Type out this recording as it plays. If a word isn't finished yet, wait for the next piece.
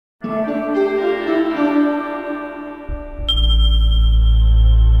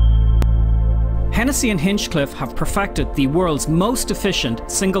Hennessy&Hinchcliffe have perfected the world's most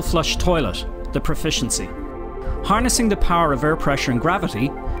efficient single-flush toilet, the Proficiency. Harnessing the power of air pressure and gravity,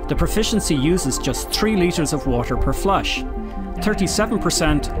 the Proficiency uses just 3 litres of water per flush,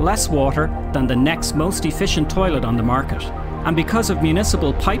 37% less water than the next most efficient toilet on the market. And because of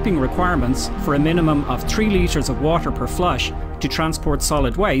municipal piping requirements for a minimum of 3 litres of water per flush to transport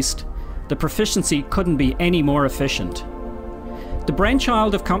solid waste, the Proficiency couldn't be any more efficient. The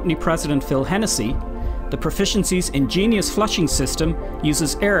brainchild of company president Phil Hennessy, the Proficiency's ingenious flushing system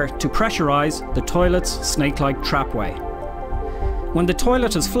uses air to pressurize the toilet's snake-like trapway. When the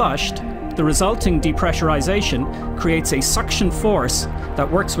toilet is flushed, the resulting depressurization creates a suction force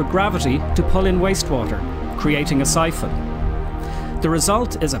that works with gravity to pull in wastewater, creating a siphon. The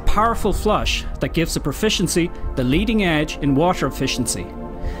result is a powerful flush that gives the Proficiency the leading edge in water efficiency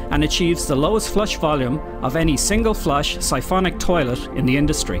and achieves the lowest flush volume of any single-flush siphonic toilet in the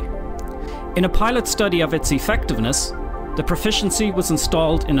industry. In a pilot study of its effectiveness, the Proficiency was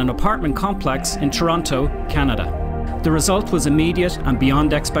installed in an apartment complex in Toronto, Canada. The result was immediate and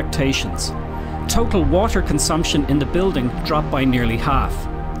beyond expectations. Total water consumption in the building dropped by nearly half.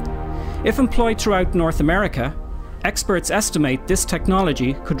 If employed throughout North America, experts estimate this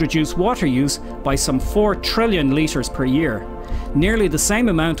technology could reduce water use by some 4 trillion litres per year, nearly the same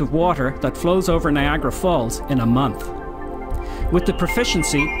amount of water that flows over Niagara Falls in a month. With the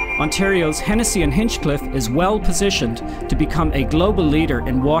Proficiency, Ontario's Hennessy&Hinchcliffe is well positioned to become a global leader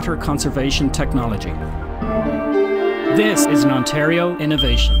in water conservation technology. This is an Ontario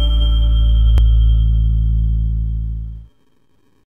innovation.